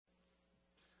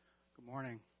Good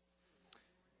morning.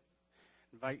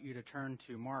 I invite you to turn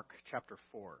to Mark chapter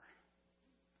 4.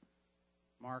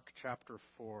 Mark chapter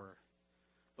 4.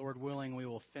 Lord willing, we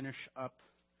will finish up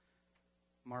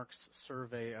Mark's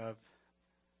survey of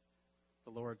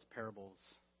the Lord's parables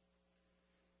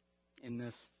in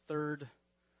this third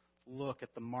look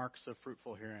at the marks of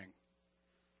fruitful hearing.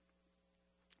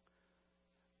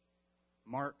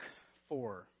 Mark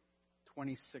 4,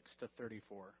 26 to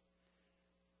 34.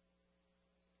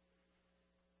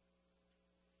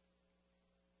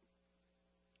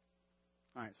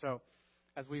 All right, so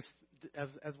as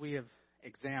we have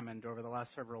examined over the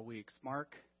last several weeks,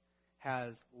 Mark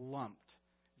has lumped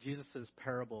Jesus'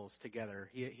 parables together.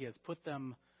 He has put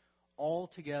them all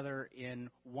together in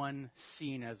one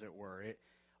scene, as it were.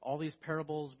 All these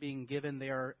parables being given, they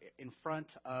are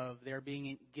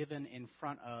being given in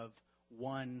front of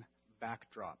one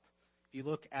backdrop. If you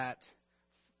look at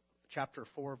chapter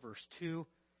 4, verse 2,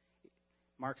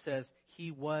 Mark says, he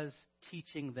was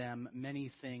teaching them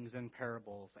many things in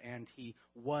parables, and he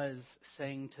was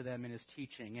saying to them in his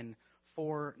teaching. In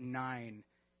 4:9,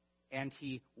 and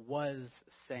he was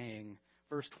saying.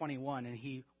 Verse 21, and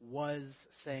he was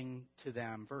saying to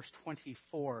them. Verse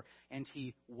 24, and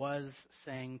he was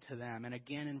saying to them. And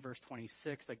again in verse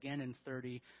 26, again in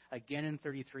 30, again in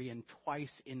 33, and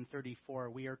twice in 34,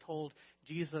 we are told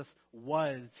Jesus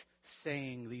was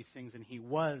saying these things, and he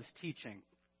was teaching.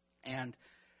 And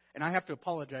I have to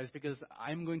apologize because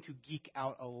I'm going to geek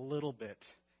out a little bit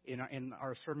in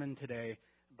our sermon today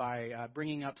by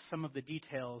bringing up some of the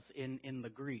details in the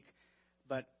Greek.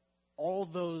 But all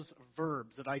those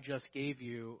verbs that I just gave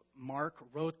you, Mark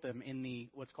wrote them in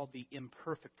what's called the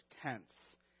imperfect tense.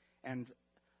 And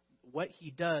what he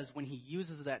does when he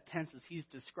uses that tense is he's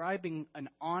describing an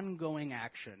ongoing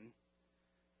action.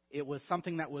 It was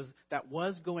something that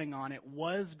was going on. It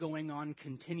was going on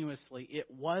continuously. It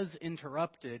was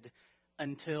interrupted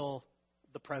until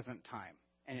the present time.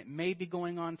 And it may be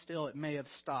going on still. It may have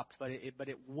stopped, but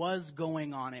it was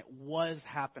going on. It was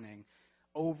happening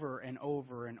over and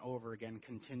over and over again,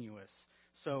 continuous.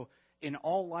 So in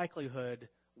all likelihood,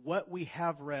 what we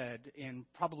have read in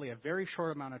probably a very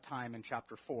short amount of time in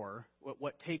chapter 4,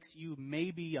 what takes you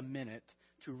maybe a minute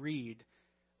to read,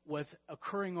 was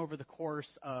occurring over the course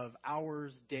of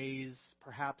hours, days,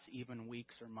 perhaps even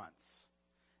weeks or months.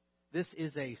 This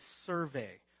is a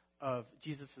survey of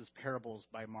Jesus' parables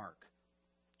by Mark.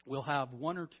 We'll have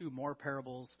one or two more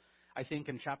parables, I think,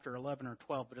 in chapter 11 or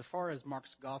 12, but as far as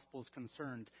Mark's gospel is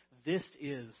concerned,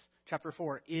 chapter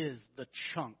 4 is the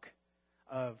chunk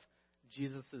of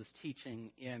Jesus'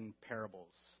 teaching in parables.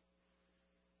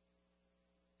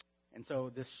 And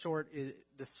so this short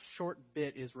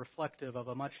bit is reflective of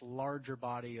a much larger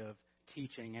body of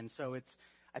teaching. And so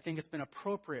I think it's been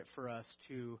appropriate for us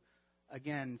to,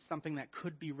 again, something that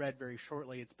could be read very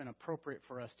shortly, it's been appropriate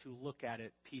for us to look at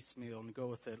it piecemeal and go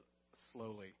with it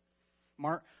slowly.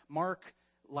 Mark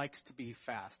likes to be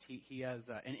fast. He has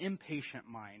an impatient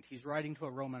mind. He's writing to a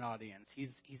Roman audience.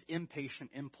 He's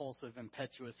impatient, impulsive,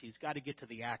 impetuous. He's got to get to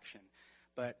the action.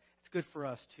 But it's good for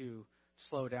us to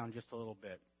slow down just a little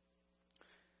bit.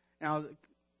 Now,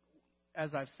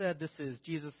 as I've said, this is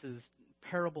Jesus'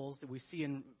 parables that we see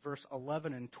in verse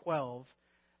 11 and 12,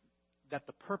 that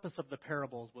the purpose of the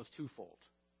parables was twofold.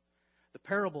 The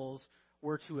parables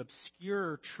were to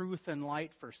obscure truth and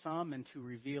light for some and to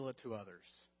reveal it to others.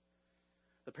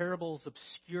 The parables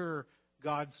obscure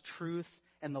God's truth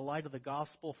and the light of the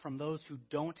gospel from those who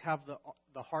don't have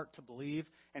the heart to believe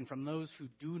and from those who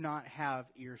do not have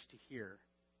ears to hear.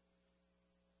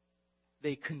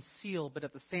 They conceal, but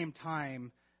at the same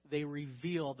time, they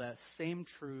reveal that same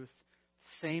truth,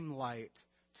 same light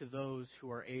to those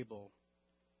who are able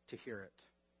to hear it.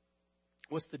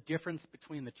 What's the difference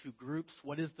between the two groups?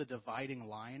 What is the dividing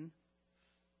line?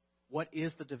 What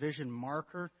is the division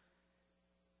marker?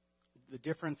 The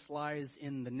difference lies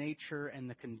in the nature and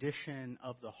the condition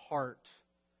of the heart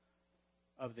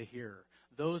of the hearer.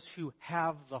 Those who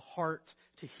have the heart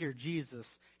to hear Jesus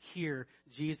hear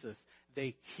Jesus.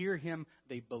 They hear him,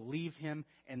 they believe him,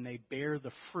 and they bear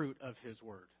the fruit of his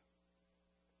word.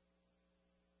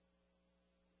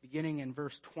 Beginning in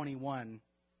verse 21,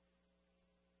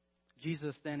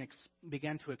 Jesus then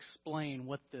began to explain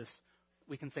what this,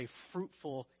 we can say,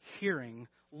 fruitful hearing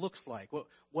looks like.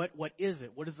 What is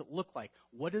it? What does it look like?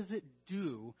 What does it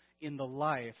do in the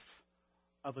life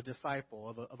of a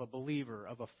disciple, of a believer,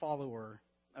 of a follower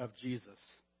of Jesus?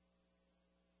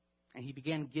 And he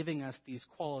began giving us these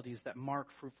qualities that mark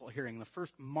fruitful hearing. The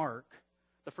first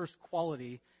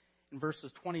quality in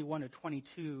verses 21 to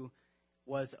 22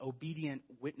 was obedient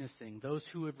witnessing. Those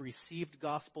who have received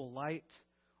gospel light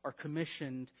are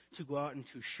commissioned to go out and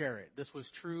to share it. This was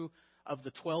true of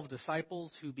the 12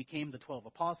 disciples who became the 12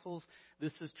 apostles.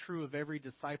 This is true of every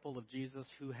disciple of Jesus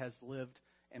who has lived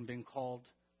and been called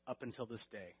up until this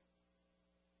day.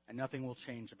 And nothing will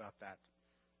change about that.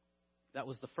 That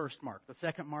was the first mark. The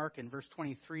second mark in verse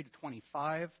 23 to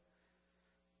 25,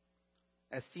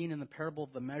 as seen in the parable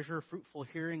of the measure, fruitful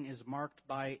hearing is marked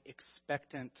by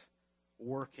expectant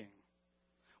working.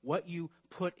 What you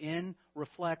put in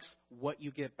reflects what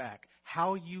you get back.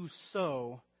 How you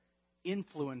sow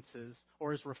influences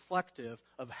or is reflective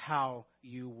of how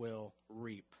you will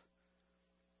reap.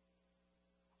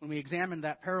 When we examined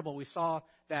that parable, we saw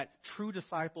that true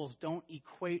disciples don't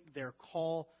equate their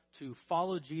call to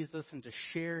follow Jesus and to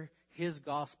share his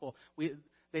gospel.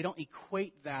 They don't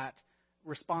equate that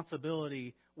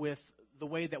responsibility with the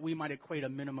way that we might equate a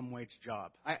minimum wage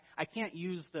job. I can't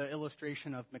use the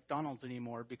illustration of McDonald's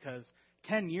anymore because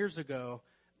 10 years ago,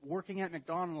 working at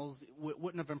McDonald's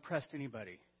wouldn't have impressed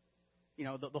anybody. You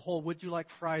know, the whole "would you like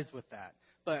fries with that?"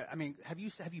 But I mean, have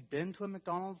you been to a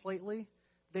McDonald's lately?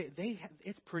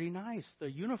 It's pretty nice.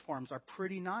 The uniforms are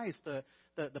pretty nice. The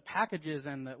packages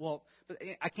and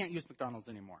I can't use McDonald's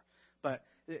anymore. But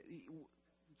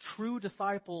true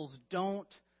disciples don't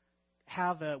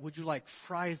have a "would you like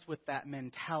fries with that"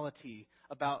 mentality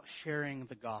about sharing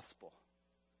the gospel.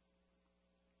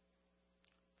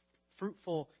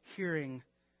 Fruitful hearing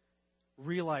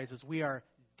realizes we are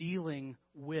dealing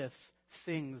with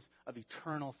things of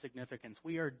eternal significance.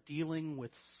 We are dealing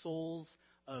with souls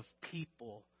of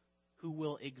people who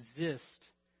will exist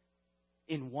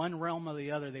in one realm or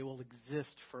the other. They will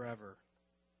exist forever.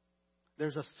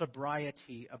 There's a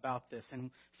sobriety about this,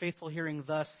 and faithful hearing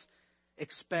thus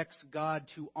expects God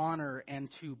to honor and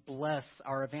to bless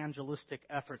our evangelistic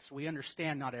efforts. We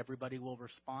understand not everybody will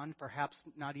respond. Perhaps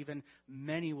not even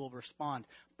many will respond,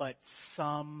 but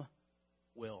some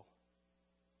will.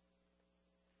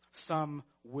 Some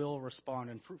will respond,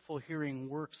 and fruitful hearing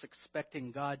works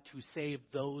expecting God to save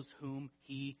those whom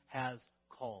he has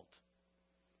called.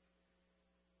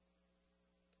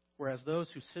 Whereas those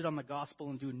who sit on the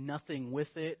gospel and do nothing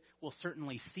with it will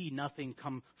certainly see nothing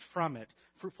come from it.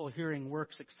 Fruitful hearing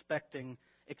works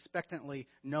expectantly,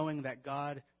 knowing that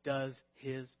God does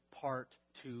his part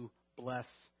to bless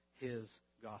his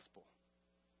gospel.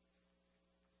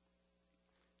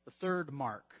 The third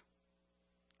mark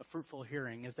of fruitful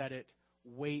hearing is that it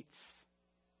waits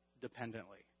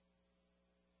dependently.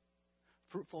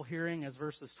 Fruitful hearing, as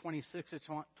verses 26 to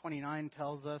 29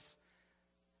 tells us,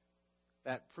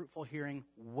 that fruitful hearing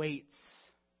waits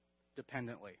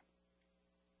dependently.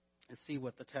 Let's see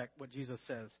what Jesus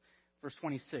says. Verse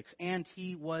 26, and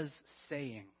he was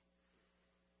saying,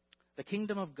 the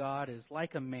kingdom of God is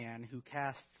like a man who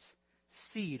casts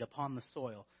seed upon the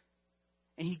soil.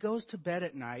 And he goes to bed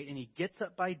at night, and he gets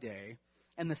up by day,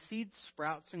 and the seed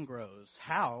sprouts and grows.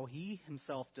 How, he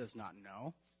himself does not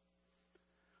know.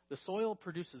 The soil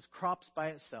produces crops by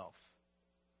itself.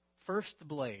 First the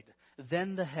blade,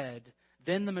 then the head,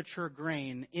 then the mature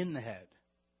grain in the head.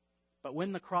 But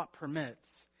when the crop permits,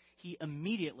 he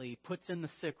immediately puts in the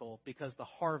sickle because the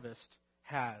harvest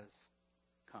has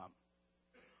come.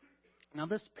 Now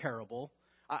this parable,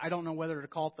 I don't know whether to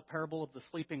call it the parable of the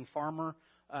sleeping farmer.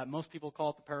 Most people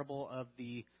call it the parable of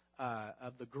the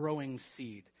growing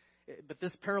seed. But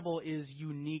this parable is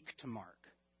unique to Mark.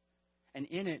 And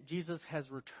in it, Jesus has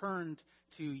returned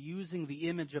to using the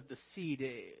image of the seed.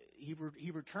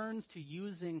 He returns to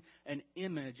using an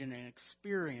image and an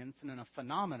experience and a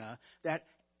phenomena that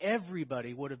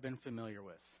everybody would have been familiar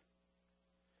with.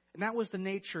 And that was the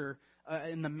nature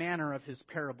and the manner of his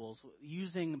parables,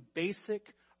 using basic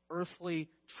earthly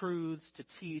truths to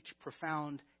teach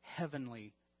profound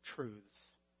heavenly truths.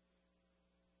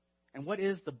 And what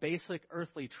is the basic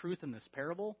earthly truth in this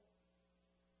parable?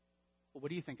 Well, what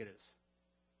do you think it is?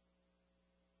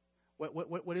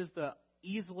 What is the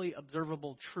easily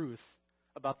observable truth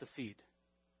about the seed?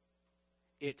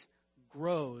 It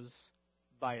grows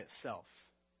by itself.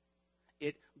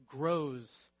 It grows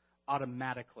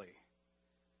automatically.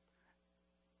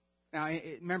 Now,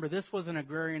 remember, this was an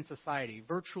agrarian society.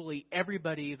 Virtually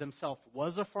everybody themselves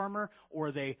was a farmer,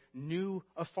 or they knew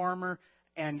a farmer.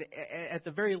 And at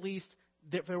the very least,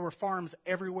 there were farms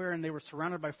everywhere, and they were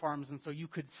surrounded by farms. And so you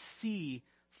could see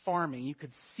farming. You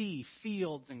could see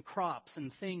fields and crops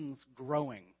and things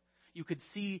growing. You could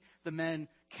see the men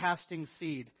casting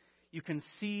seed. You can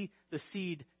see the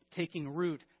seed taking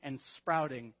root and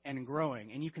sprouting and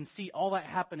growing. And you can see all that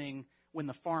happening when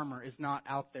the farmer is not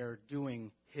out there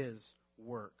doing his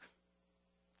work.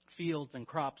 Fields and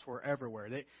crops were everywhere.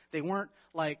 They weren't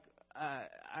like,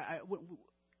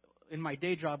 in my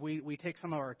day job, we take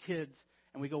some of our kids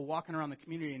and we go walking around the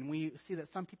community, and we see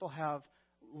that some people have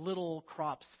little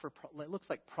crops it looks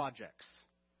like projects.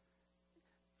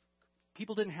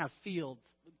 People didn't have fields.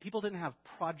 People didn't have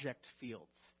project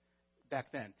fields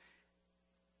back then.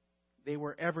 They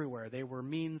were everywhere. They were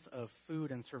means of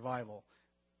food and survival.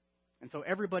 And so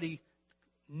everybody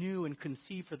knew and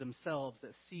conceived for themselves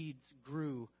that seeds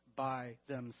grew by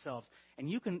themselves. And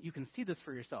you can see this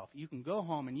for yourself. You can go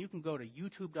home and you can go to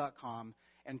youtube.com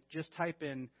and just type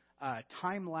in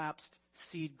time-lapsed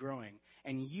seed growing.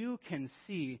 And you can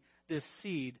see this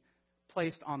seed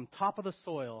placed on top of the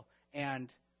soil, and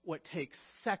what takes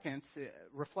seconds,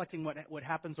 reflecting what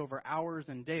happens over hours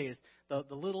and days, the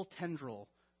little tendril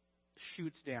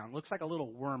shoots down. Looks like a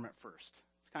little worm at first.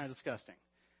 It's kind of disgusting.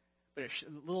 But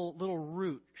little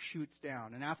root shoots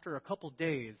down. And after a couple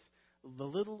days, the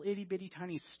little itty-bitty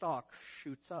tiny stalk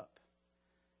shoots up.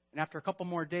 And after a couple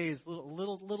more days,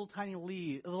 little tiny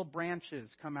little branches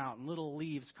come out, and little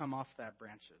leaves come off that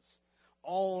branches.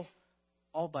 All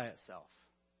by itself.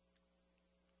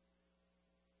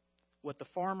 What the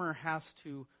farmer has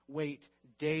to wait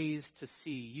days to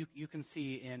see, you can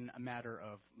see in a matter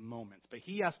of moments. But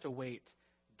he has to wait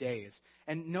days.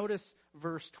 And notice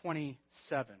verse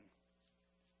 27.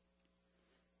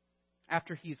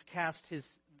 After he's cast his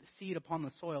seed upon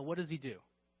the soil, what does he do?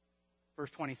 Verse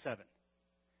 27.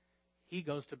 He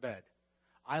goes to bed.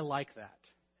 I like that.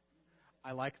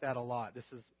 I like that a lot. This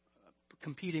is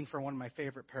competing for one of my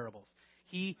favorite parables.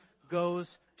 He goes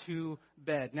to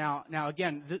bed. Now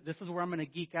again, this is where I'm going to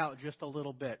geek out just a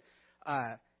little bit.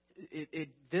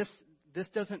 This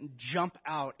doesn't jump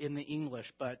out in the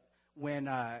English, but when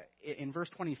in verse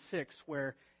 26,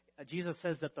 where Jesus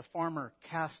says that the farmer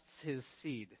casts his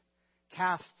seed.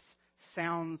 Casts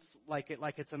sounds like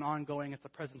it's an ongoing, it's a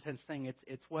present tense thing.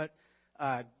 It's what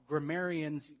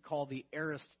grammarians call the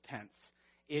aorist tense.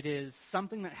 It is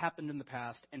something that happened in the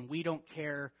past, and we don't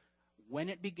care when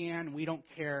it began. We don't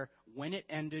care when it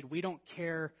ended. We don't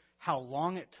care how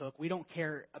long it took. We don't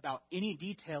care about any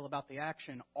detail about the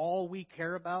action. All we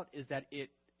care about is that it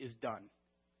is done.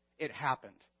 It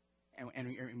happened.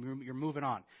 And you're moving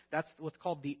on. That's what's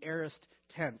called the aorist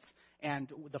tense. And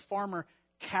the farmer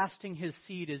casting his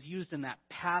seed is used in that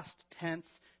past tense,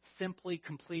 simply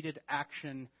completed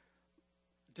action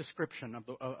description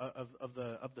of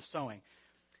the sowing.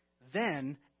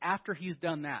 Then, after he's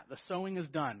done that, the sowing is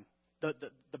done.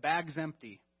 The bag's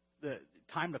empty. The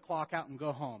time to clock out and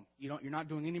go home. You're not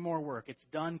doing any more work. It's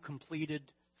done, completed,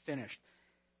 finished.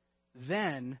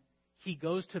 Then he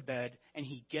goes to bed and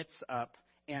he gets up.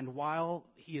 And while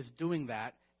he is doing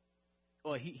that,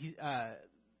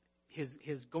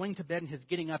 his going to bed and his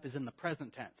getting up is in the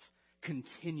present tense,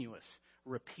 continuous,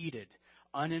 repeated,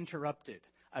 uninterrupted,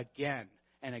 again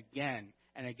and again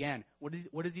and again.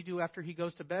 What does he do after he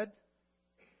goes to bed?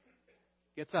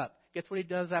 Gets up. Guess what he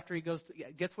does after he goes?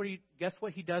 Guess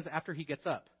what he does after he gets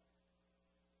up?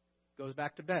 Goes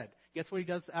back to bed. Guess what he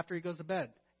does after he goes to bed?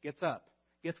 Gets up.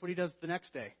 Guess what he does the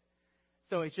next day?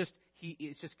 So it's just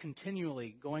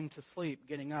continually going to sleep,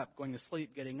 getting up, going to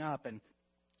sleep, getting up, and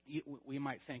we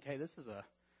might think, hey, this is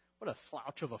what a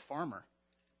slouch of a farmer.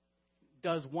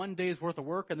 Does one day's worth of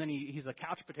work and then he's a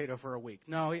couch potato for a week.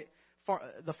 No,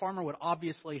 the farmer would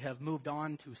obviously have moved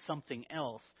on to something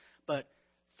else, but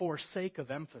for sake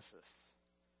of emphasis,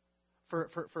 for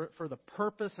the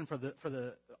purpose and for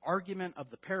the argument of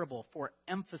the parable, for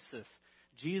emphasis,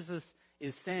 Jesus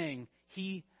is saying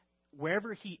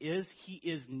wherever he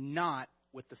is not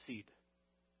with the seed.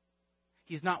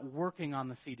 He's not working on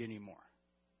the seed anymore.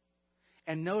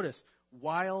 And notice,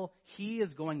 while he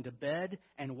is going to bed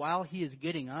and while he is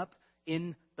getting up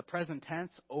in the present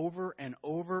tense over and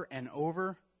over and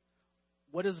over,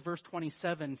 what does verse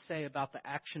 27 say about the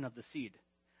action of the seed?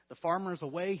 The farmer's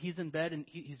away, he's in bed, and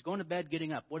he's going to bed,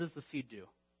 getting up. What does the seed do?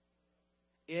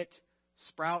 It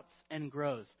sprouts and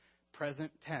grows.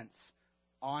 Present tense,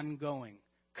 ongoing,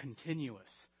 continuous,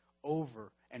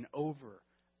 over and over,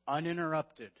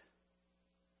 uninterrupted.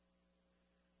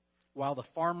 While the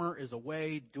farmer is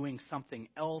away doing something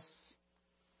else,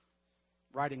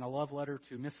 writing a love letter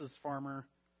to Mrs. Farmer,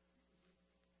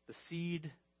 the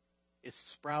seed is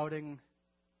sprouting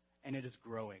and it is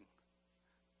growing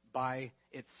by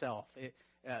itself.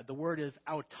 The word is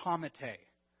automate,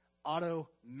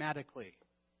 automatically,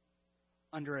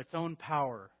 under its own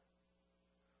power,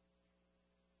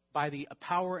 by the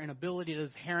power and ability that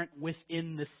is inherent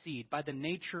within the seed, by the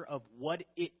nature of what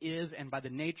it is and by the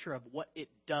nature of what it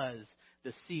does,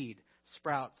 the seed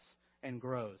sprouts and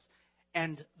grows.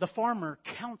 And the farmer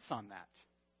counts on that.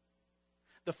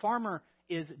 The farmer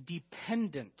is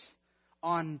dependent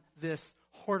on this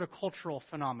horticultural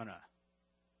phenomena.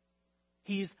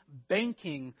 He's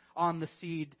banking on the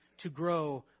seed to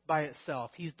grow by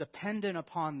itself. He's dependent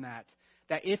upon that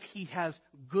if he has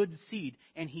good seed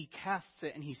and he casts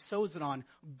it and he sows it on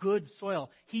good soil,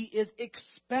 he is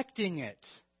expecting it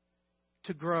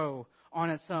to grow on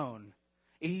its own.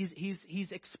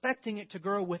 He's expecting it to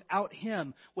grow without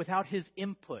him, without his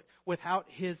input, without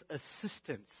his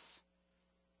assistance.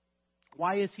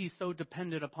 Why is he so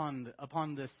dependent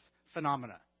upon this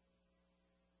phenomena?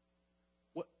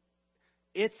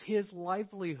 It's his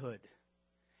livelihood.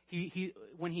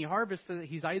 When he harvests it,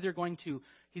 he's either going to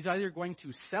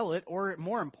sell it, or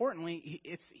more importantly,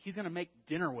 he's going to make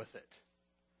dinner with it.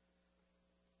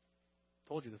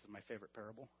 Told you this is my favorite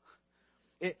parable.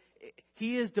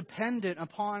 He is dependent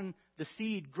upon the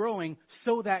seed growing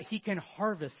so that he can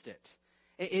harvest it.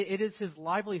 It is his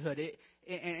livelihood.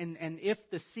 And if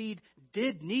the seed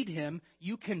did need him,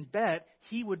 you can bet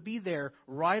he would be there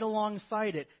right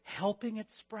alongside it, helping it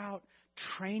sprout,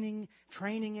 training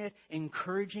it,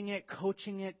 encouraging it,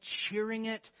 coaching it, cheering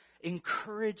it,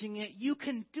 encouraging it. You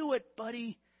can do it,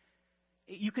 buddy.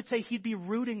 You could say he'd be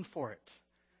rooting for it.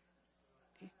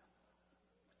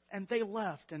 And they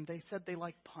left, and they said they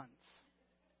like punts.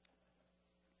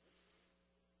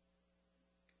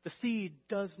 The seed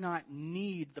does not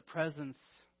need the presence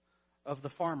of the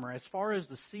farmer. As far as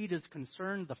the seed is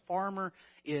concerned, the farmer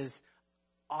is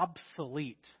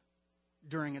obsolete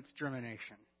during its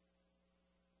germination.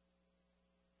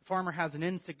 The farmer has an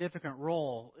insignificant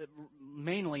role,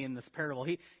 mainly in this parable.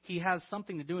 He has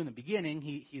something to do in the beginning.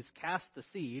 He's cast the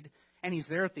seed, and he's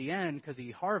there at the end because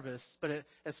he harvests. But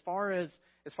as far as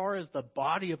the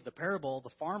body of the parable,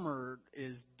 the farmer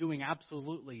is doing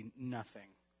absolutely nothing.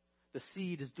 The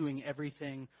seed is doing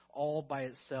everything all by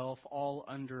itself, all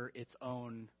under its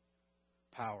own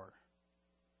power.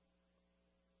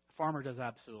 The farmer does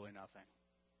absolutely nothing.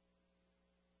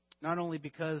 Not only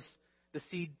because the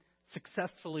seed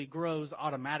successfully grows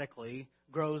automatically,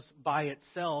 grows by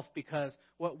itself, because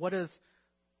what does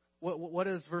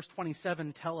verse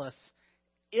 27 tell us?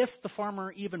 If the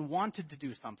farmer even wanted to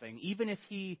do something, even if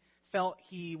he felt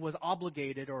he was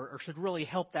obligated or should really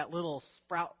help that little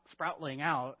sproutling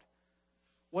out,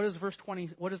 what does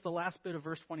the last bit of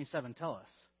verse 27 tell us?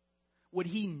 Would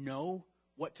he know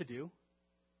what to do?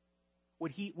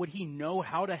 Would he know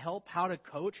how to help, how to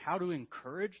coach, how to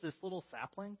encourage this little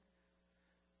sapling?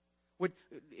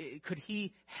 Could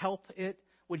he help it?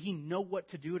 Would he know what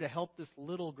to do to help this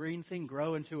little green thing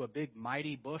grow into a big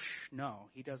mighty bush? No,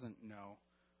 he doesn't know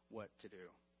what to do.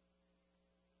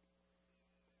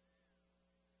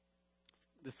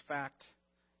 This fact,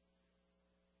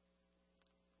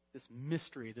 this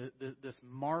mystery, this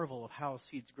marvel of how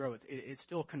seeds grow, it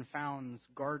still confounds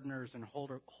gardeners and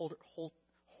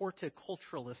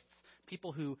horticulturalists,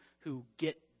 people who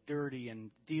get dirty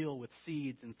and deal with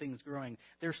seeds and things growing.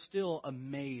 They're still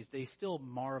amazed. They still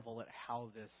marvel at how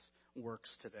this works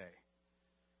today.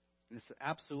 And it's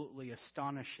absolutely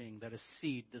astonishing that a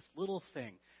seed, this little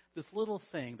thing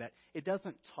that it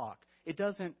doesn't talk, it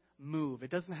doesn't move, it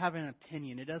doesn't have an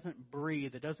opinion, it doesn't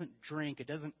breathe, it doesn't drink, it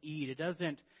doesn't eat, it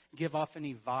doesn't give off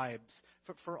any vibes.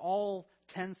 For all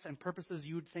intents and purposes,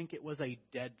 you would think it was a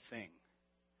dead thing.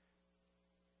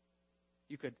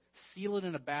 You could seal it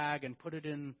in a bag and put it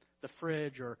in the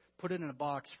fridge or put it in a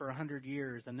box for 100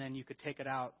 years, and then you could take it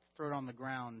out, throw it on the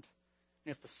ground,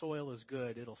 and if the soil is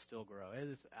good, it'll still grow. It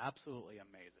is absolutely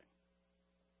amazing.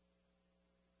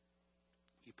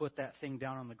 You put that thing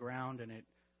down on the ground, and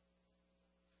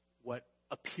what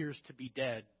appears to be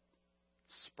dead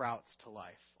sprouts to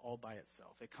life all by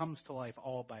itself. It comes to life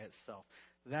all by itself.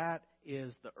 That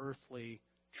is the earthly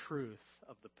truth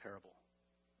of the parable.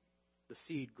 The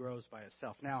seed grows by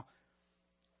itself. Now,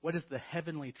 what is the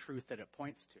heavenly truth that it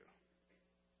points to?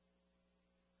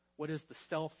 What is the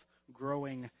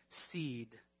self-growing seed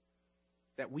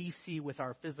that we see with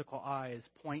our physical eyes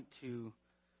point to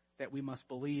that we must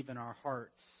believe in our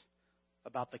hearts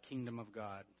about the kingdom of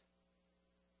God?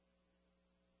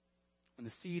 When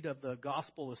the seed of the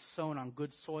gospel is sown on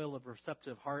good soil of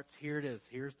receptive hearts, here it is.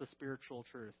 Here's the spiritual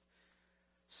truth.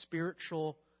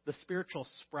 The spiritual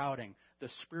sprouting, the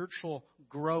spiritual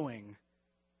growing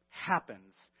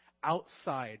happens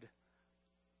outside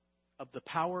of the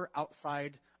power,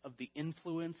 outside of the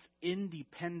influence,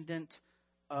 independent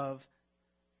of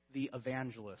the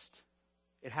evangelist.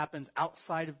 It happens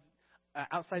outside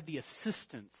the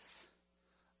assistance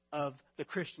of the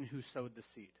Christian who sowed the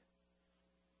seed.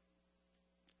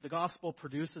 The gospel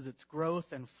produces its growth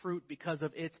and fruit because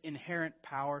of its inherent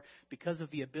power, because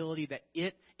of the ability that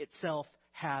it itself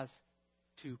has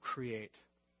to create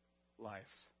life.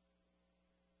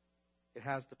 It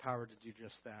has the power to do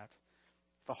just that.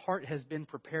 If the heart has been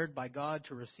prepared by God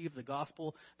to receive the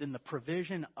gospel, then the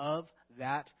provision of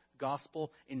that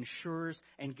gospel ensures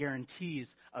and guarantees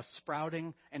a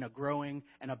sprouting and a growing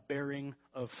and a bearing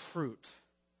of fruit.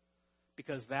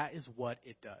 Because that is what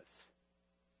it does.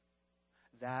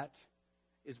 That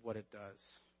is what it does.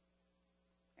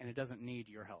 And it doesn't need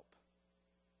your help.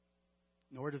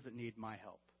 Nor does it need my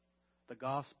help. The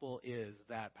gospel is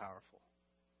that powerful.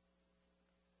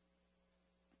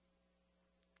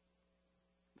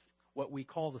 What we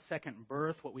call the second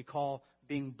birth, what we call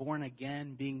being born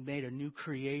again, being made a new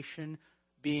creation,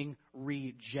 being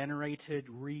regenerated,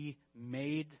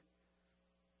 remade.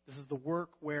 This is the work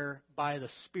whereby the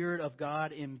Spirit of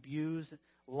God imbues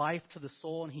life to the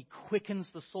soul, and He quickens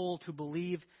the soul to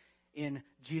believe in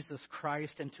Jesus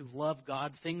Christ and to love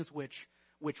God, things which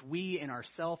we in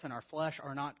ourself and our flesh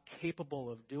are not capable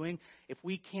of doing. If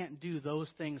we can't do those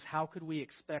things, how could we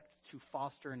expect to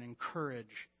foster and encourage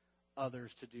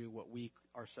others to do what we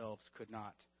ourselves could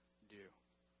not do?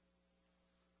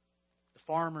 The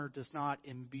farmer does not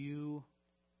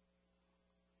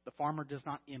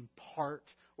impart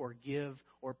or give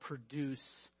or produce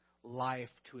life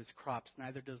to his crops.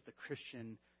 Neither does the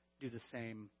Christian do the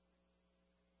same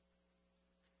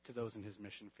to those in his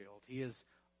mission field. He is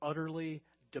utterly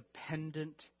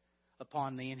dependent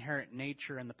upon the inherent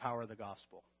nature and the power of the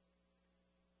gospel.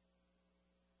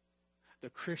 The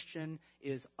Christian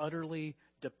is utterly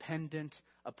dependent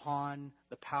upon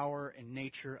the power and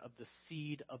nature of the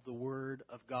seed of the Word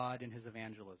of God in his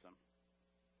evangelism.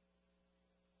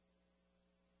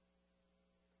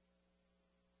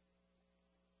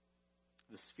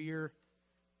 The sphere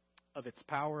of its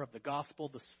power, of the gospel,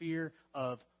 the sphere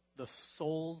of the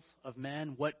souls of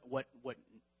men, what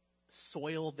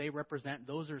soil they represent,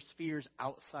 those are spheres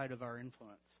outside of our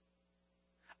influence.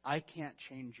 I can't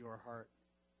change your heart.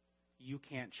 You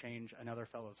can't change another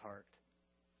fellow's heart.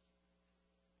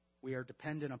 We are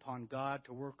dependent upon God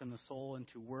to work in the soul and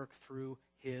to work through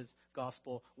His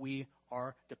gospel. We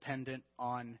are dependent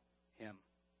on Him.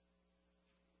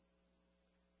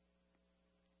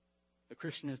 The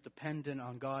Christian is dependent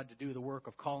on God to do the work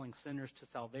of calling sinners to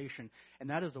salvation. And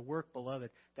that is a work, beloved,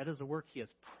 that is a work He has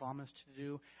promised to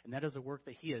do. And that is a work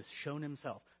that He has shown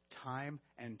Himself time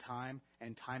and time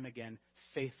and time again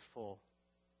faithful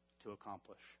to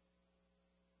accomplish.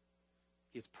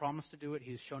 He has promised to do it.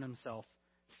 He has shown Himself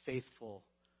faithful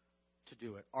to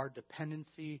do it. Our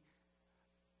dependency,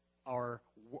 our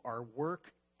work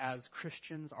as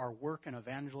Christians, our work in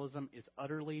evangelism is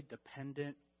utterly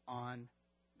dependent on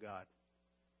God.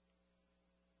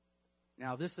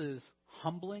 Now, this is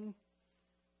humbling,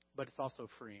 but it's also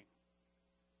freeing.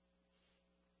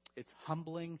 It's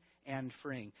humbling and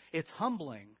freeing. It's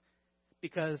humbling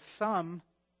because some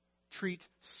treat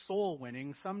soul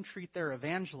winning, some treat their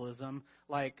evangelism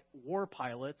like war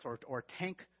pilots or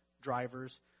tank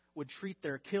drivers would treat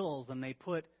their kills, and they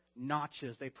put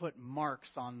notches, they put marks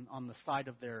on the side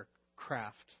of their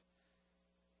craft.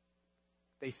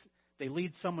 They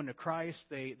lead someone to Christ,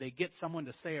 they get someone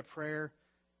to say a prayer,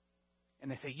 and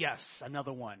they say, yes,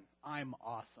 another one. I'm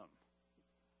awesome.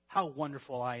 How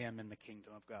wonderful I am in the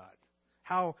kingdom of God.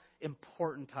 How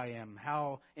important I am.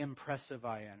 How impressive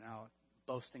I am. Now,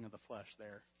 boasting of the flesh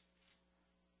there.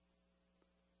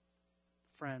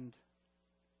 Friend,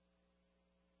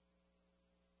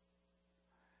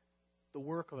 the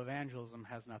work of evangelism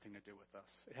has nothing to do with us.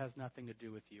 It has nothing to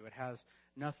do with you. It has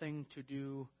nothing to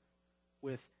do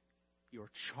with your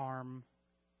charm.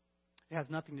 It has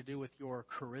nothing to do with your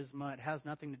charisma. It has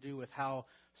nothing to do with how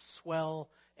swell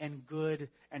and good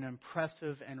and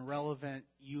impressive and relevant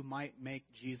you might make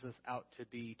Jesus out to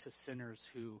be to sinners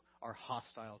who are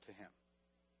hostile to Him.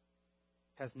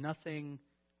 It has nothing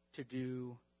to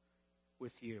do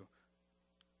with you.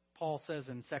 Paul says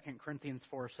in 2 Corinthians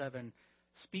 4:7,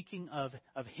 speaking of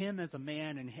him as a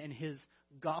man and his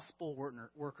gospel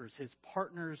workers, his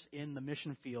partners in the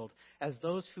mission field, as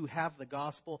those who have the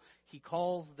gospel, he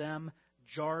calls them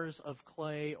jars of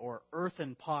clay or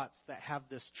earthen pots that have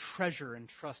this treasure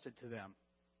entrusted to them.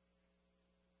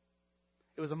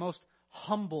 It was a most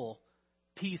humble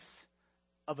piece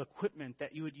of equipment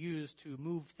that you would use to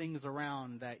move things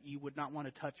around that you would not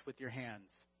want to touch with your hands.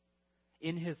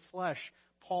 In his flesh,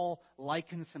 Paul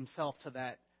likens himself to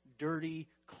that dirty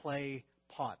clay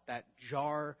pot, that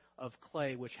jar of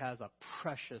clay which has a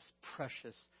precious,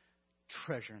 precious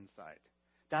treasure inside.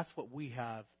 That's what we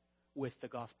have with the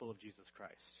gospel of Jesus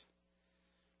Christ.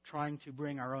 Trying to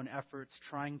bring our own efforts,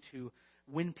 trying to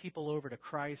win people over to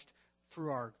Christ through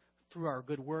our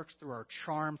good works, through our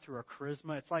charm, through our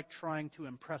charisma. It's like trying to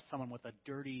impress someone with a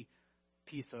dirty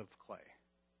piece of clay.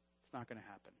 It's not going to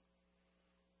happen.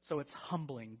 So it's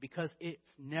humbling because it's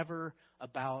never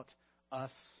about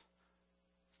us.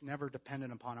 It's never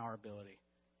dependent upon our ability.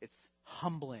 It's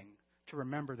humbling to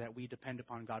remember that we depend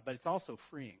upon God, but it's also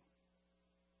freeing.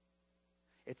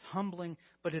 It's humbling,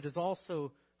 but it is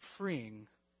also freeing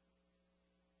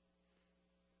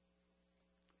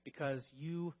because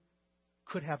you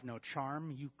could have no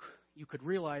charm. You could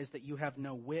realize that you have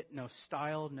no wit, no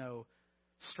style, no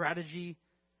strategy.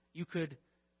 You could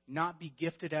not be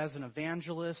gifted as an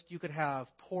evangelist. You could have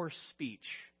poor speech.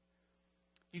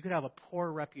 You could have a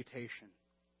poor reputation.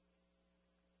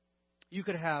 You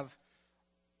could have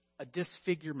a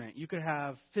disfigurement. You could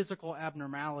have physical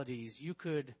abnormalities. You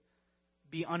could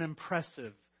be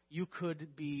unimpressive. You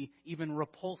could be even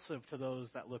repulsive to those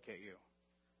that look at you.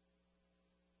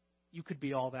 You could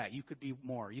be all that. You could be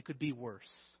more. You could be worse.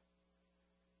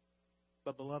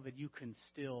 But, beloved, you can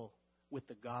still, with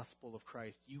the gospel of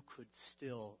Christ, you could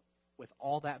still, with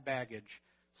all that baggage,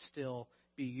 still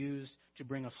be used to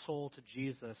bring a soul to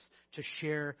Jesus, to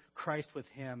share Christ with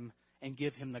him and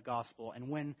give him the gospel. And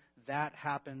when that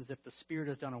happens, if the Spirit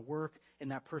has done a work in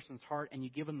that person's heart and you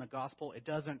give them the gospel, it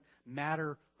doesn't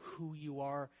matter who you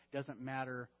are. It doesn't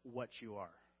matter what you are.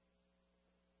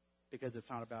 Because it's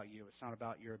not about you. It's not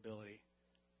about your ability.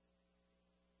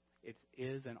 It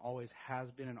is and always has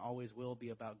been and always will be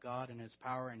about God and his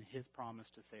power and his promise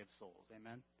to save souls.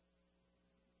 Amen?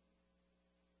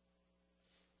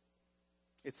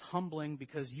 It's humbling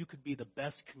because you could be the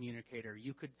best communicator.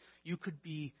 You could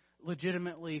be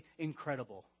legitimately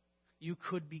incredible. You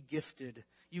could be gifted.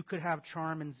 You could have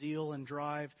charm and zeal and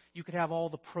drive. You could have all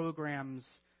the programs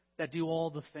that do all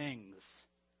the things.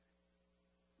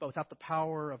 But without the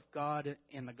power of God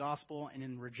in the gospel and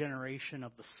in regeneration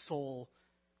of the soul,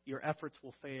 your efforts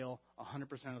will fail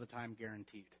 100% of the time,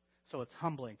 guaranteed. So it's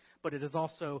humbling. But it is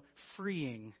also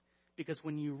freeing because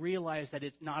when you realize that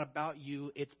it's not about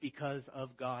you, it's because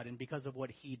of God and because of what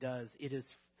he does. It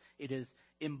is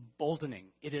emboldening.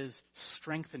 It is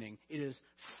strengthening. It is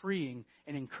freeing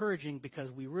and encouraging because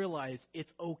we realize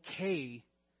it's okay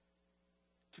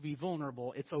to be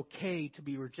vulnerable. It's okay to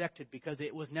be rejected because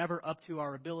it was never up to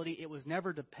our ability. It was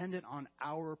never dependent on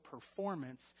our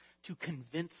performance to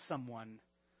convince someone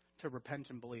to repent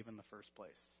and believe in the first place.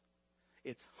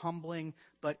 It's humbling,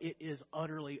 but it is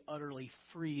utterly, utterly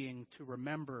freeing to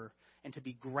remember and to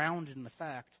be grounded in the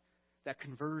fact that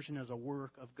conversion is a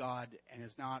work of God and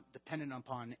is not dependent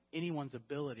upon anyone's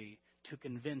ability to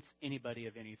convince anybody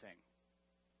of anything.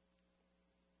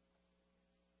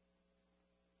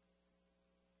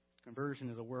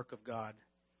 Conversion is a work of God.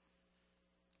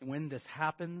 And when this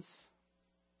happens,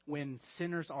 when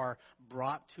sinners are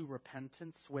brought to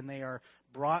repentance, when they are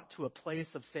brought to a place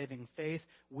of saving faith,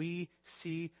 we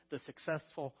see the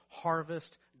successful harvest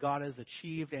God has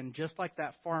achieved. And just like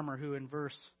that farmer who in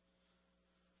verse,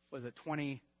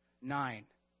 29,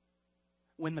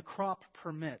 when the crop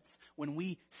permits, when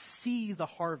we see the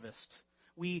harvest,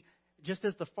 just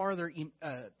as the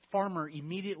farmer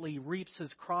immediately reaps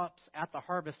his crops at the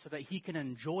harvest so that he can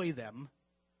enjoy them,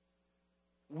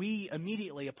 we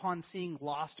immediately, upon seeing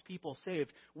lost people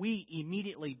saved, we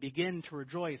immediately begin to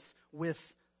rejoice with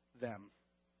them.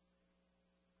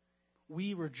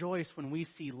 We rejoice when we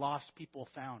see lost people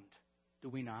found, do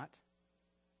we not?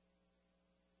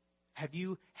 Have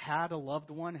you had a loved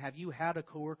one? Have you had a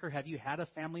coworker? Have you had a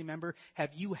family member? Have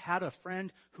you had a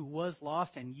friend who was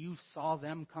lost and you saw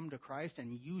them come to Christ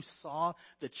and you saw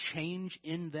the change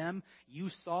in them? You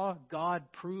saw God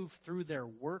prove through their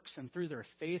works and through their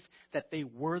faith that they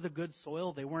were the good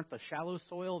soil. They weren't the shallow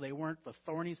soil. They weren't the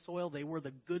thorny soil. They were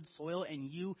the good soil,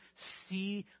 and you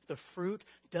see the fruit.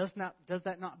 Does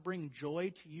that not bring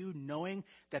joy to you, knowing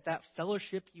that that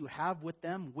fellowship you have with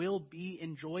them will be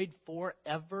enjoyed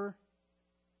forever?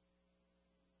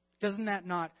 Doesn't that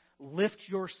not lift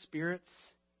your spirits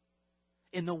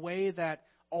in the way that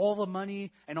all the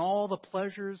money and all the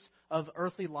pleasures of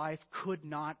earthly life could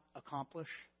not accomplish?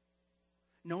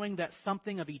 Knowing that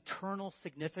something of eternal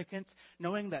significance,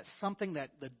 knowing that something that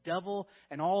the devil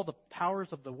and all the powers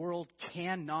of the world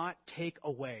cannot take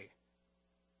away.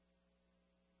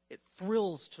 It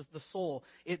thrills to the soul.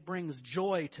 It brings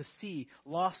joy to see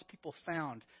lost people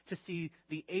found, to see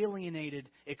the alienated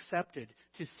accepted,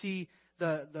 to see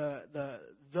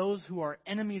those who are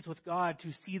enemies with God,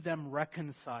 to see them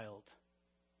reconciled,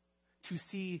 to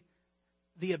see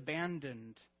the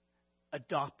abandoned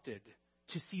adopted,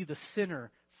 to see the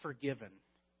sinner forgiven,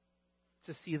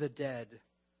 to see the dead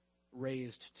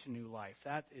raised to new life.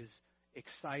 That is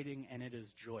exciting and it is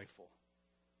joyful.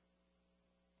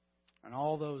 And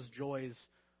all those joys,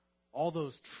 all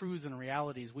those truths and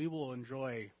realities we will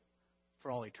enjoy for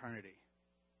all eternity.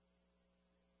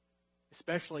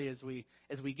 especially as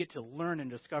we get to learn and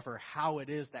discover how it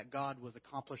is that God was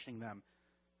accomplishing them.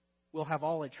 We'll have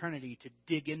all eternity to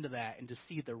dig into that and to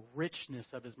see the richness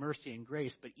of his mercy and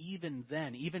grace. But even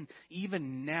then,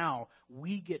 even now,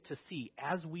 we get to see,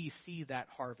 as we see that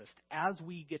harvest, as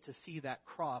we get to see that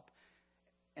crop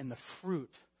and the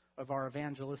fruit of our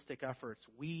evangelistic efforts,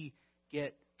 we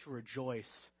get to rejoice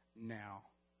now.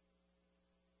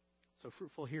 So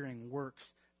fruitful hearing works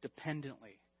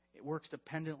dependently. It works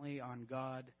dependently on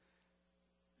God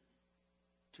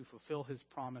to fulfill his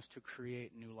promise to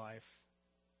create new life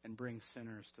and bring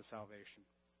sinners to salvation.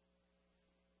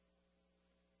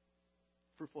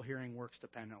 Fruitful hearing works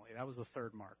dependently. That was the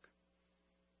third mark.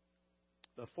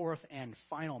 The fourth and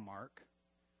final mark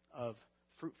of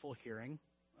fruitful hearing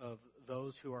of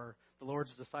those who are the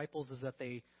Lord's disciples is that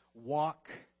they walk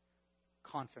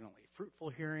confidently. Fruitful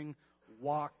hearing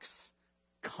walks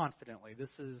confidently. This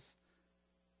is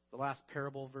the last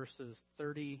parable, verses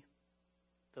 30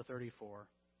 to 34.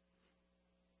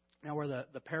 Now, where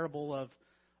the parable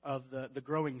of the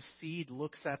growing seed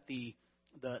looks at the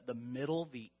middle,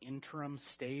 the interim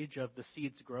stage of the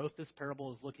seed's growth, this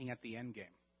parable is looking at the end game.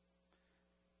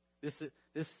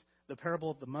 The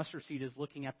parable of the mustard seed is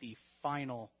looking at the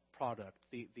final product,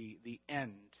 the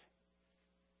end.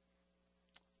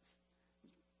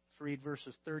 Let's read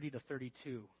verses 30 to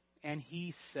 32. And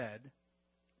he said,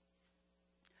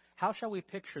 "How shall we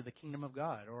picture the kingdom of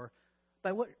God? Or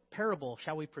by what parable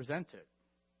shall we present it?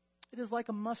 It is like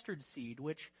a mustard seed,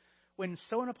 which, when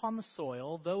sown upon the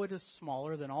soil, though it is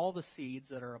smaller than all the seeds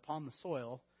that are upon the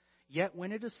soil, yet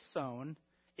when it is sown,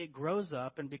 it grows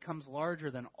up and becomes larger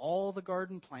than all the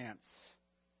garden plants,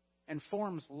 and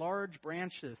forms large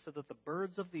branches so that the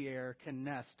birds of the air can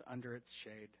nest under its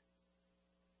shade."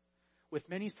 With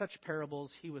many such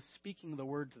parables he was speaking the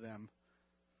word to them,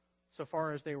 so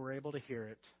far as they were able to hear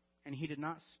it. And he did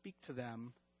not speak to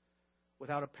them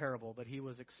without a parable, but he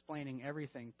was explaining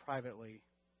everything privately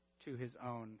to his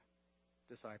own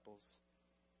disciples.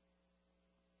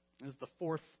 This is the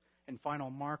fourth and final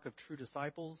mark of true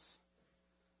disciples.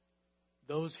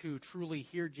 Those who truly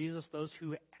hear Jesus, those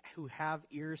who have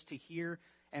ears to hear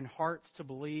and hearts to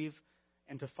believe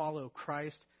and to follow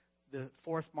Christ. The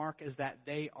fourth mark is that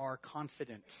they are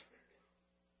confident.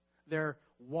 Their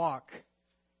walk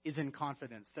is in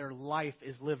confidence. Their life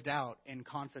is lived out in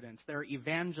confidence. Their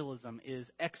evangelism is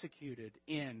executed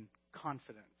in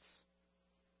confidence.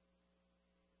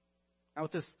 Now,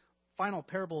 with this final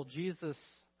parable, Jesus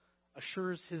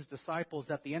assures his disciples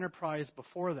that the enterprise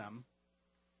before them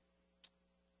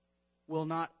will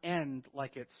not end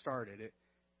like it started.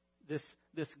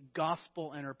 This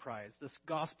gospel enterprise, this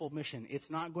gospel mission, it's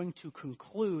not going to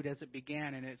conclude as it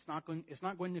began, and it's not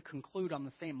going to conclude on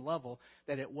the same level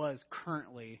that it was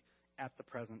currently at the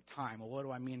present time. Well, what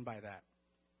do I mean by that?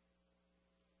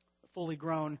 The fully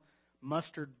grown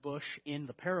mustard bush in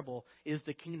the parable is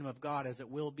the kingdom of God as it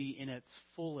will be in its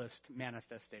fullest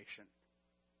manifestation.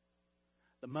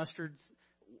 The mustard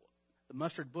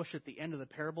bush at the end of the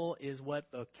parable is what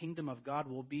the kingdom of God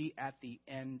will be at the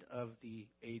end of the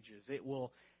ages. The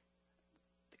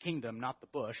kingdom, not the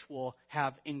bush, will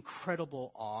have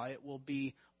incredible awe. It will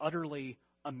be utterly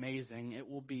amazing. It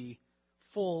will be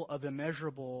full of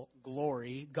immeasurable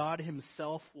glory. God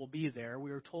himself will be there.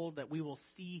 We are told that we will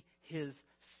see his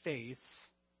face.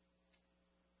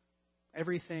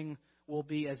 Everything will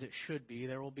be as it should be.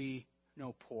 There will be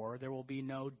no poor, there will be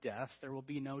no death, there will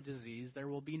be no disease, there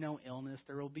will be no illness,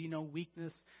 there will be no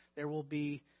weakness, there will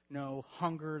be no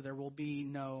hunger, there will be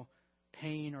no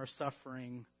pain or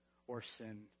suffering or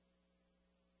sin.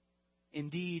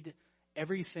 Indeed,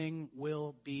 everything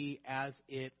will be as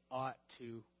it ought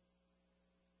to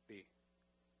be.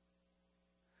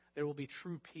 There will be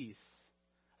true peace,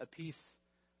 a peace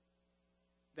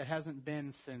that hasn't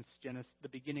been since the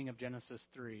beginning of Genesis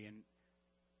 3, and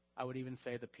I would even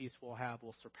say the peace we'll have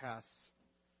will surpass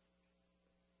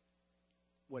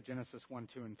what Genesis 1,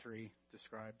 2, and 3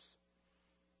 describes.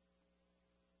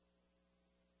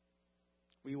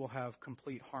 We will have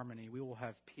complete harmony. We will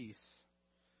have peace.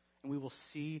 And we will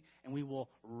see and we will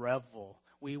revel.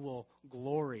 We will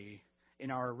glory in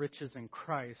our riches in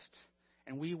Christ.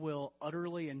 And we will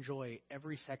utterly enjoy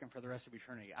every second for the rest of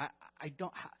eternity.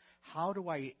 How do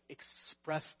I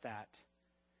express that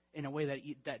in a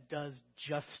way that does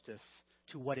justice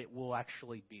to what it will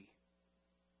actually be?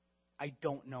 I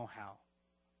don't know how.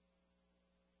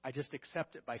 I just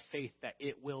accept it by faith that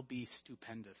it will be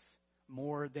stupendous,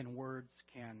 more than words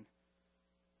can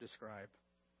describe.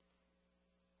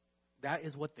 That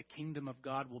is what the kingdom of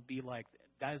God will be like.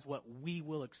 That is what we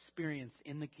will experience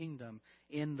in the kingdom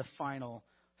in the final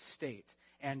state.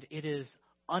 And it is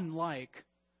unlike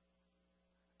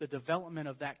the development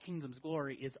of that kingdom's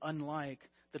glory is unlike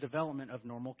the development of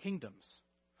normal kingdoms.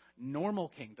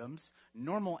 Normal kingdoms,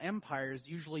 normal empires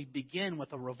usually begin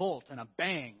with a revolt and a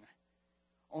bang,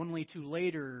 only to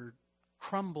later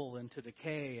crumble into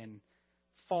decay and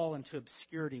fall into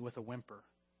obscurity with a whimper.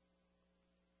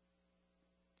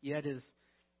 Yet it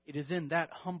is in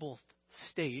that humble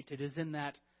state, it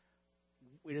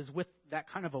is with that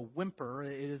kind of a whimper,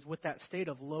 it is with that state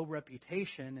of low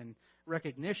reputation and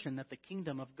recognition that the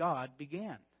kingdom of God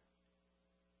began.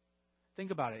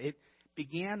 Think about it. It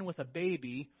began with a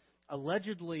baby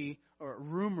allegedly or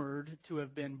rumored to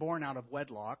have been born out of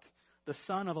wedlock, the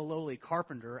son of a lowly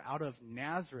carpenter out of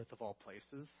Nazareth of all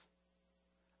places.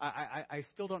 I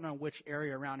still don't know which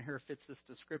area around here fits this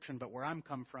description, but where I'm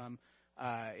come from,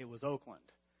 it was Oakland.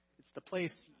 It's the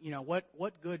place,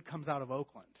 what good comes out of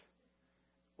Oakland?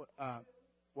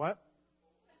 What?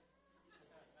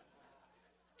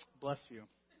 Bless you.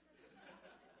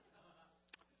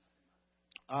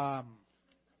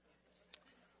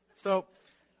 So,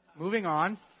 moving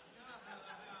on.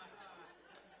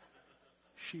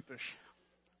 Sheepish.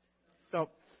 So,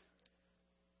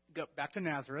 go back to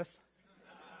Nazareth.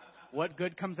 What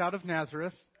good comes out of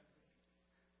Nazareth?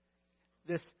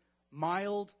 This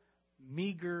mild,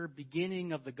 meager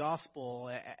beginning of the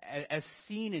gospel, as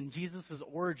seen in Jesus'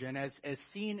 origin, as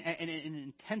seen and it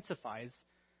intensifies.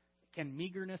 Can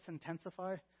meagerness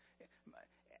intensify?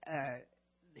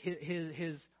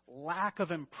 His lack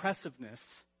of impressiveness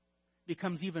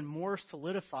becomes even more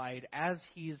solidified as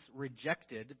he's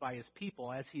rejected by his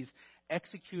people, as he's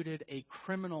executed a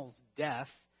criminal's death,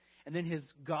 and then his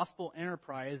gospel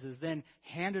enterprise is then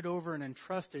handed over and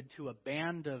entrusted to a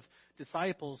band of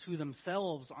disciples who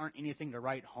themselves aren't anything to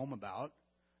write home about.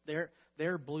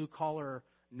 They're blue-collar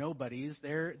nobodies.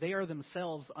 They are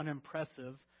themselves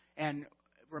unimpressive. And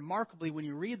remarkably, when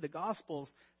you read the Gospels,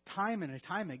 time and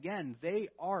time again, they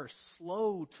are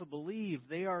slow to believe.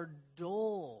 They are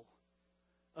dull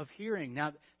of hearing.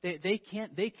 Now,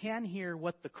 they can hear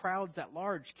what the crowds at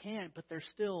large can't, but they're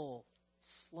still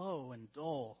slow and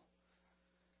dull.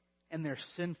 And they're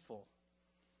sinful.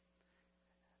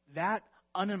 That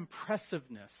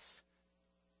unimpressiveness,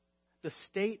 the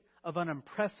state of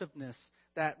unimpressiveness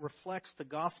that reflects the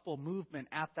gospel movement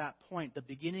at that point, the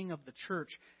beginning of the church,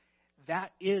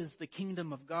 that is the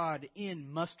kingdom of God in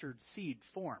mustard seed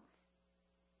form.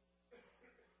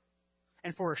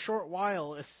 And for a short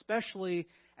while, especially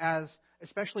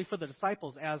for the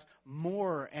disciples, as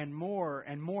more and more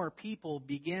and more people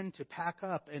begin to pack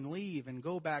up and leave and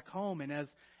go back home, and as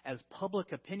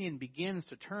public opinion begins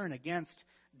to turn against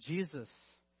Jesus,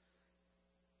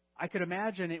 I could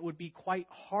imagine it would be quite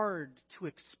hard to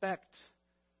expect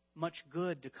much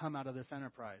good to come out of this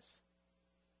enterprise.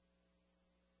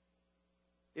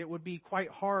 It would be quite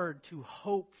hard to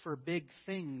hope for big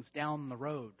things down the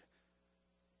road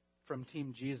from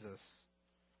Team Jesus.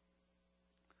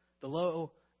 The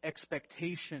low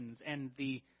expectations and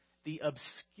the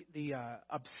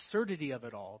absurdity of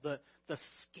it all, the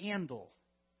scandal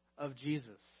of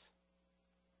Jesus,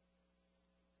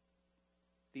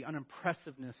 the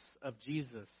unimpressiveness of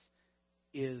Jesus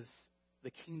is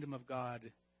the kingdom of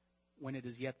God when it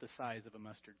is yet the size of a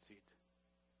mustard seed.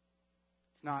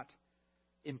 It's not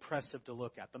impressive to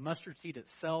look at. The mustard seed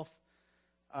itself,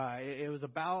 it was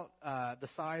about the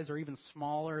size or even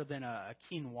smaller than a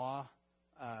quinoa.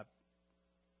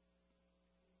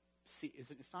 Is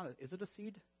it a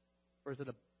seed, or is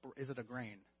it a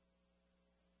grain?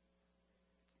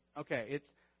 Okay,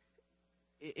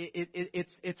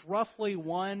 it's roughly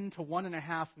 1 to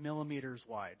 1.5 millimeters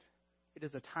wide. It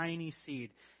is a tiny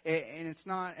seed, and it's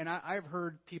not. And I've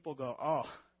heard people go,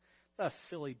 "Oh, that's a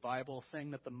silly Bible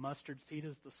saying that the mustard seed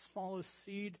is the smallest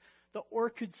seed. The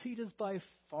orchid seed is by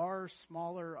far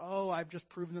smaller. Oh, I've just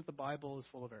proven that the Bible is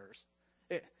full of errors."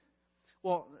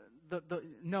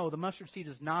 No, the mustard seed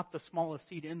is not the smallest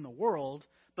seed in the world,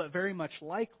 but very much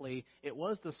likely it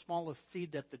was the smallest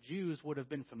seed that the Jews would have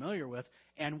been familiar with.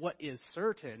 And what is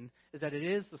certain is that it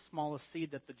is the smallest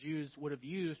seed that the Jews would have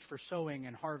used for sowing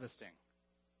and harvesting.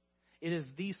 It is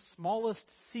the smallest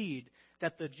seed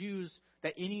that the Jews,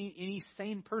 that any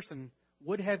sane person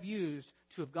would have used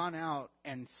to have gone out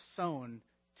and sown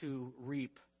to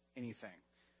reap anything.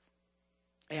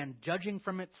 And judging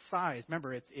from its size,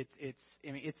 remember, it's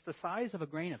the size of a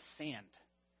grain of sand.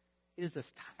 It is this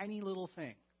tiny little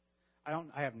thing.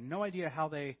 I have no idea how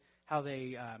they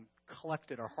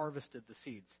collected or harvested the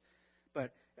seeds,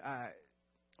 but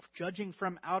judging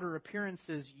from outer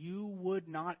appearances, you would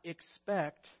not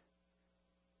expect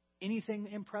anything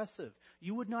impressive.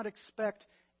 You would not expect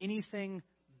anything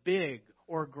big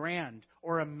or grand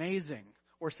or amazing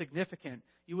or significant.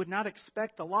 You would not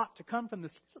expect a lot to come from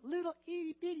this little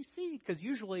itty-bitty seed, because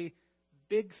usually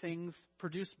big things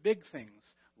produce big things.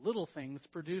 Little things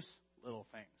produce little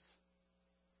things.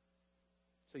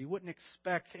 So you wouldn't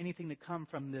expect anything to come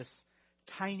from this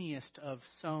tiniest of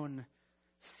sown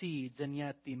seeds, and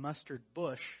yet the mustard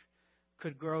bush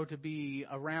could grow to be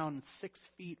around 6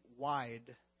 feet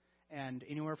wide and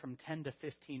anywhere from 10 to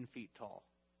 15 feet tall.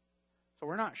 So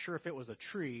we're not sure if it was a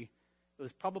tree. It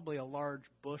was probably a large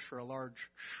bush or a large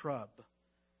shrub.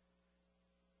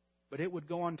 But it would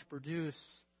go on to produce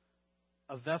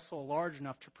a vessel large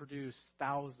enough to produce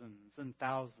thousands and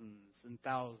thousands and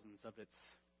thousands of its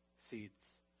seeds.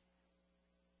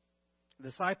 The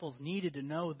disciples needed to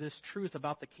know this truth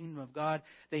about the kingdom of God.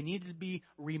 They needed to be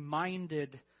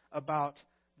reminded about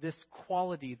this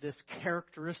quality, this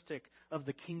characteristic of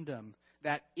the kingdom,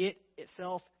 that it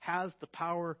itself has the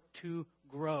power to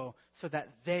grow, so that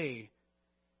they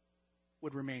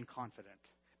would remain confident.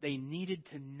 They needed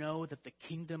to know that the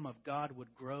kingdom of God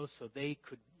would grow so they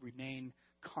could remain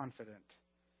confident.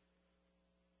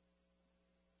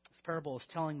 This parable is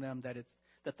telling them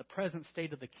that the present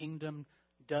state of the kingdom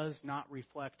does not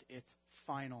reflect its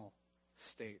final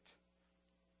state.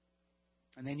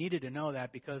 And they needed to know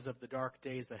that because of the dark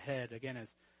days ahead. Again, as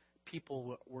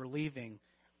people were leaving,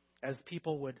 as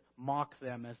people would mock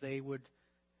them, as they would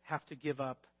have to give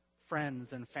up friends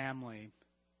and family.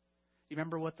 You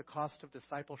remember what the cost of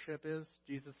discipleship is?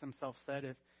 Jesus himself said,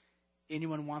 if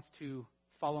anyone wants to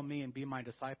follow me and be my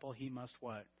disciple, he must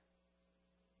what?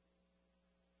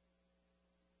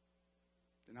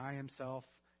 Deny himself,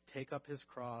 take up his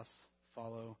cross,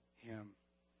 follow him.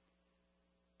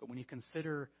 But when you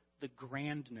consider the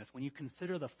grandness, when you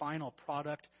consider the final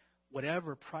product,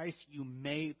 whatever price you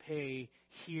may pay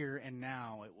here and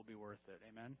now, it will be worth it.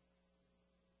 Amen?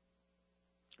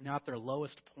 Now at their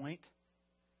lowest point,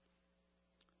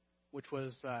 which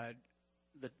was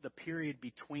the period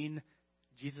between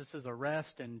Jesus'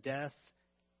 arrest and death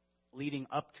leading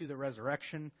up to the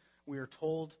resurrection, we are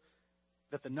told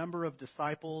that the number of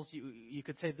disciples, you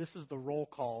could say this is the roll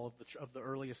call of the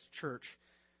earliest church.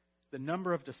 The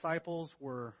number of disciples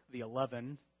were the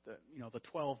 11, the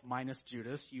 12 minus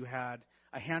Judas. You had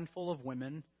a handful of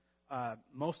women,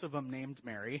 most of them named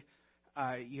Mary.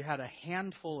 You had a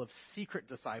handful of secret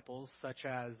disciples, such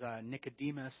as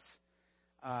Nicodemus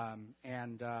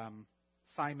and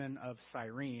Simon of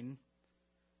Cyrene.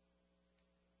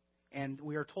 And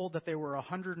we are told that there were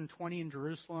 120 in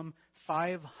Jerusalem,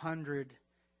 500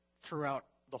 throughout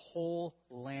the whole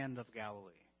land of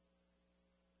Galilee.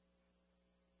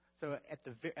 So at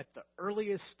the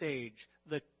earliest stage,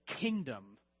 the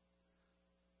kingdom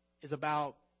is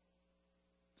about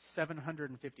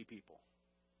 750 people.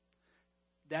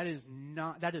 That is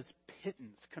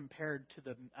pittance compared to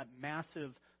the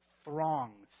massive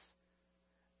throngs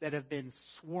that have been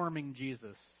swarming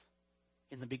Jesus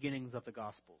in the beginnings of the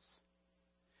Gospels.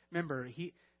 Remember,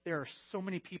 there are so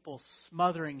many people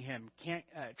smothering him,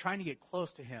 trying to get close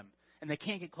to him, and they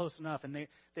can't get close enough, and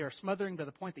they are smothering to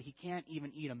the point that he can't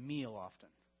even eat a meal often.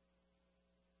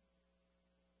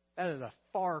 That is a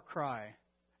far cry.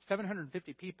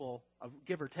 750 people,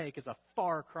 give or take, is a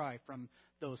far cry from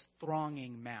those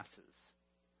thronging masses.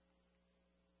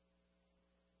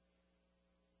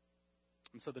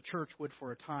 And so the church would,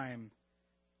 for a time,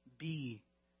 be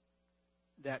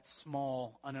that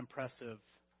small, unimpressive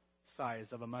size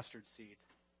of a mustard seed.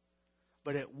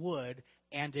 But it would,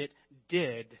 and it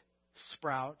did,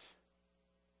 sprout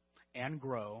and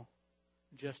grow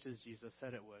just as Jesus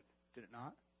said it would. Did it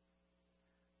not?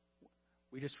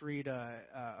 We just read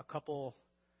a couple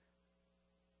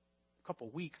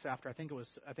weeks after, I think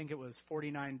it was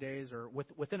 49 days, or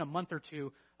within a month or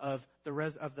two of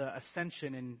the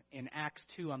ascension in Acts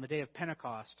 2 on the day of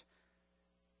Pentecost,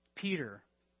 Peter,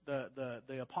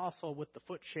 the apostle with the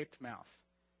foot-shaped mouth,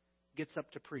 gets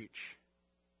up to preach.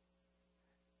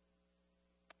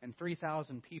 And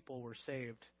 3,000 people were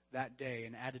saved that day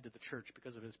and added to the church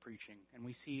because of his preaching. And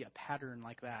we see a pattern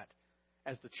like that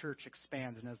as the church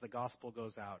expands and as the gospel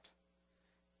goes out.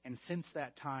 And since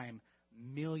that time,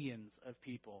 millions of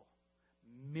people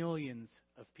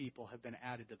have been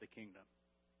added to the kingdom.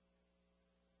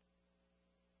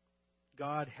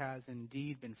 God has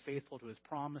indeed been faithful to his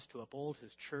promise to uphold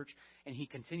his church, and he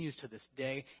continues to this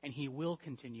day, and he will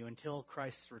continue until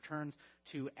Christ returns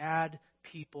to add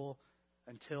people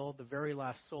until the very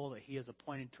last soul that he has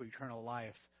appointed to eternal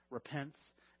life repents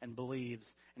and believes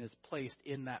and is placed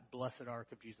in that blessed ark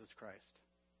of Jesus Christ.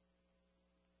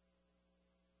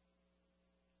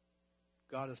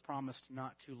 God has promised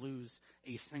not to lose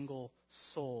a single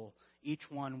soul. Each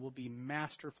one will be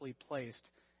masterfully placed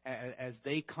As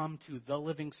they come to the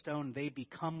living stone, they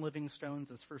become living stones,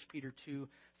 as 1 Peter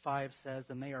 2:5 says,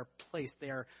 and they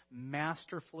are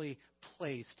masterfully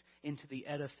placed into the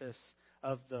edifice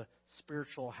of the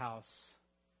spiritual house,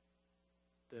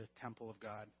 the temple of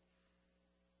God.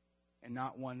 And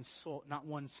not one soul, not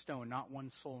one stone, not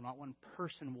one soul, not one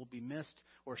person will be missed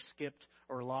or skipped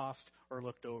or lost or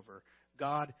looked over.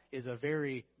 God is a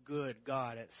very good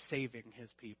God at saving His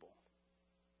people.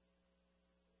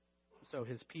 So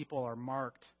His people are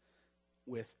marked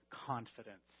with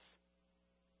confidence.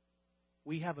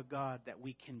 We have a God that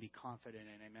we can be confident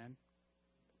in, amen?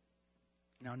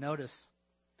 Now notice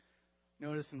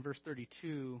in verse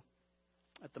 32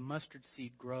 that the mustard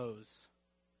seed grows.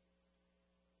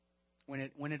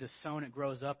 When it is sown, it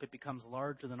grows up. It becomes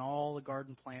larger than all the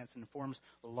garden plants and forms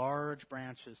large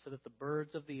branches so that the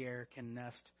birds of the air can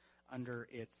nest under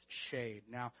its shade.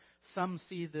 Now, some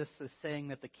see this as saying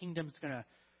that the kingdom's going to,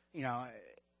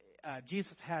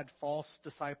 Jesus had false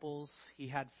disciples. He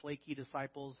had flaky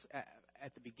disciples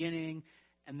at the beginning,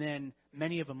 and then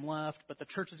many of them left. But the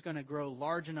church is going to grow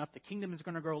large enough. The kingdom is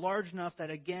going to grow large enough that,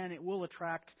 again, it will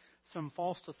attract some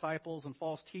false disciples and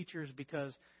false teachers,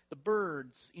 because the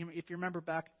birds, if you remember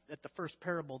back at the first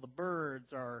parable, the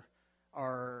birds are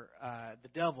the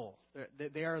devil.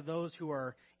 They are those who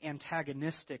are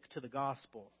antagonistic to the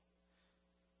gospel.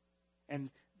 And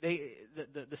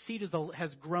the seed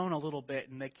has grown a little bit,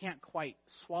 and they can't quite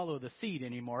swallow the seed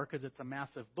anymore because it's a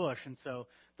massive bush. And so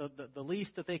the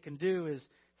least that they can do is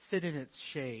sit in its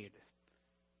shade.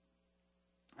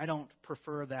 I don't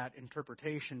prefer that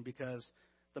interpretation, because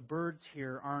the birds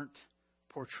here aren't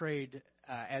portrayed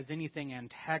as anything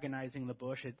antagonizing the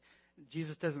bush.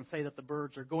 Jesus doesn't say that the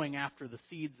birds are going after the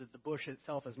seeds that the bush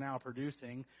itself is now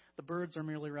producing. The birds are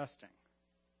merely resting.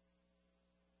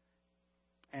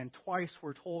 And twice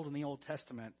we're told in the Old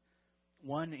Testament,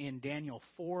 one in Daniel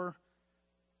 4,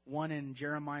 one in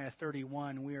Jeremiah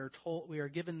 31, we are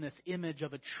given this image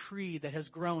of a tree that has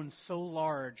grown so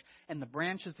large, and the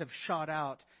branches have shot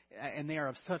out, and they are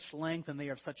of such length and they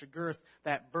are of such a girth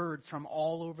that birds from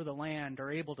all over the land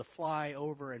are able to fly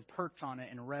over and perch on it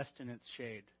and rest in its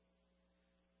shade.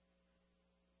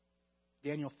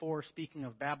 Daniel 4 speaking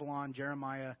of Babylon,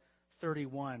 Jeremiah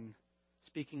 31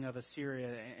 speaking of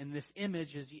Assyria, and this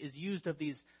image is used of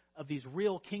these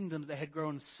real kingdoms that had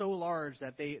grown so large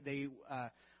that they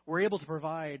were able to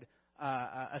provide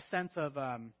a sense of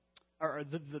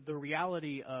the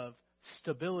reality of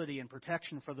stability and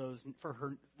protection for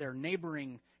their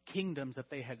neighboring kingdoms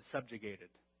that they had subjugated.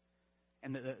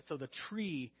 And so the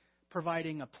tree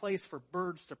providing a place for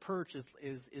birds to perch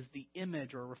is the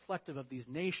image or reflective of these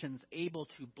nations able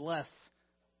to bless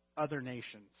other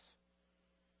nations.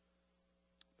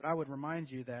 But I would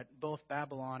remind you that both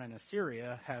Babylon and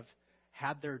Assyria have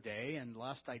had their day, and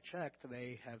last I checked,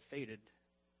 they have faded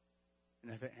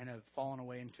and have fallen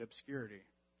away into obscurity.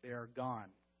 They are gone.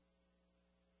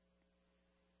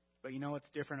 But you know what's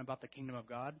different about the kingdom of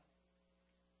God?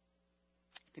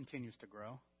 It continues to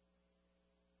grow.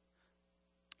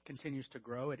 It continues to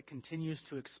grow. It continues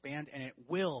to expand, and it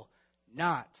will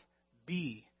not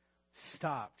be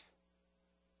stopped.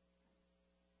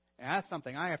 And that's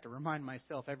something I have to remind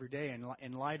myself every day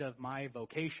in light of my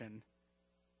vocation.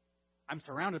 I'm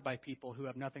surrounded by people who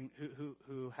have nothing,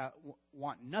 who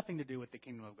want nothing to do with the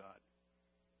kingdom of God.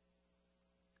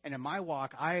 And in my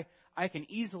walk, I can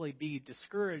easily be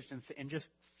discouraged and just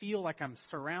feel like I'm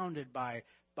surrounded by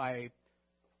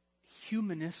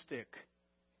humanistic,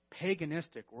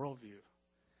 paganistic worldview.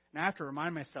 And I have to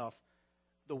remind myself,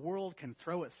 the world can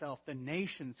throw itself, the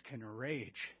nations can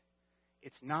rage.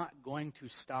 It's not going to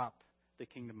stop the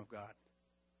kingdom of God.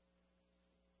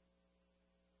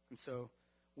 And so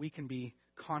we can be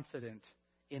confident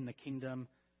in the kingdom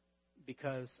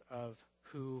because of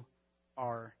who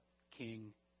our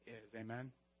King is.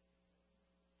 Amen?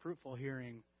 Fruitful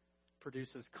hearing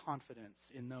produces confidence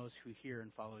in those who hear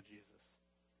and follow Jesus.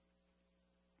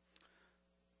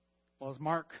 Well, as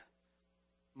Mark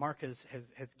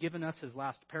has given us his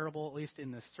last parable, at least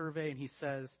in this survey, and he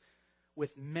says,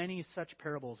 with many such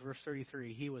parables, verse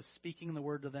 33, he was speaking the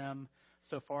word to them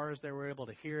so far as they were able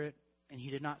to hear it, and he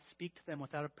did not speak to them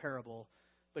without a parable,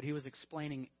 but he was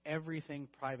explaining everything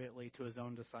privately to his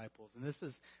own disciples. And this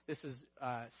is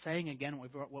saying again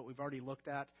what we've already looked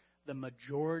at. The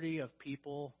majority of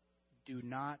people do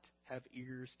not have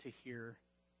ears to hear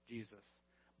Jesus.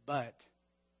 But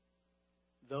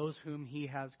those whom he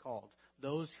has called,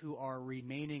 those who are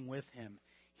remaining with him,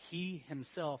 he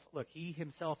himself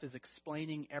is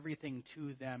explaining everything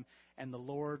to them, and the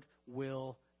Lord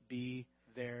will be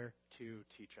there to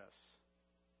teach us.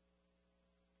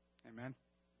 Amen?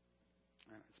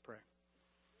 All right, let's pray.